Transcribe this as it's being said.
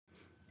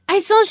I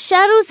saw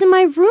shadows in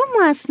my room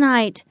last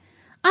night.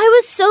 I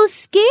was so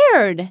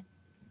scared.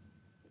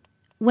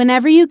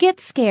 Whenever you get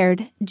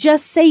scared,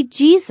 just say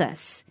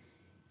Jesus.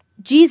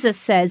 Jesus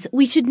says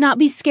we should not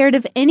be scared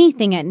of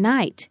anything at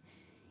night.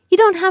 You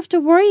don't have to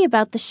worry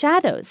about the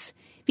shadows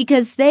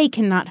because they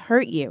cannot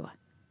hurt you.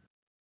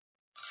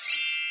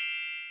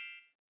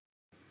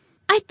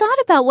 I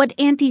thought about what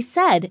Auntie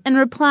said and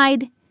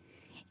replied,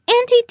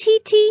 Auntie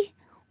Titi,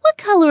 what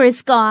color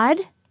is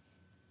God?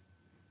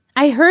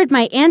 I heard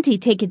my auntie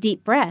take a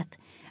deep breath,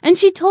 and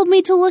she told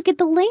me to look at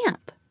the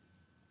lamp.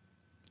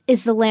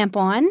 Is the lamp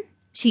on?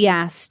 She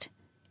asked.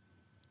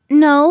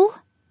 No,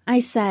 I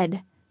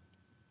said.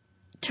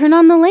 Turn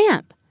on the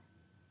lamp.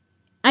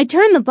 I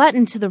turned the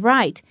button to the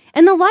right,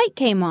 and the light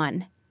came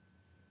on.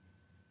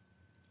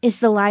 Is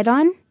the light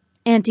on?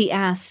 Auntie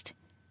asked.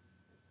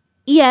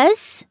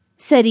 Yes,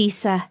 said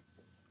Isa.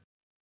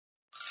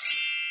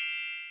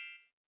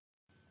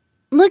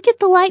 Look at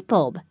the light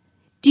bulb.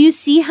 Do you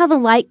see how the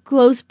light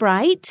glows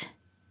bright?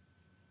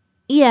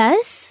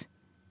 Yes.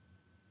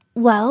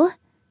 Well,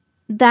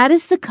 that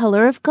is the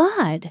color of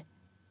God.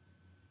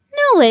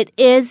 No, it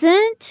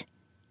isn't.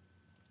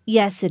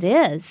 Yes, it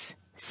is,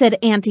 said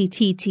Auntie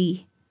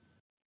Titi.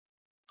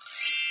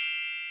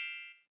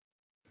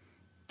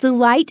 The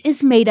light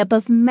is made up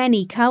of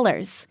many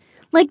colors,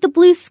 like the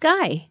blue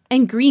sky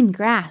and green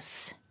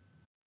grass.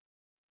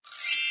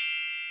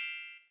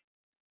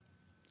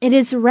 It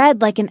is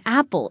red like an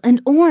apple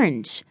and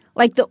orange,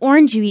 like the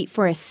orange you eat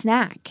for a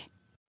snack.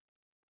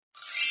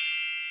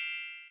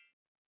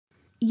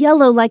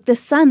 Yellow like the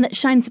sun that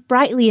shines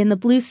brightly in the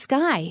blue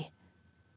sky.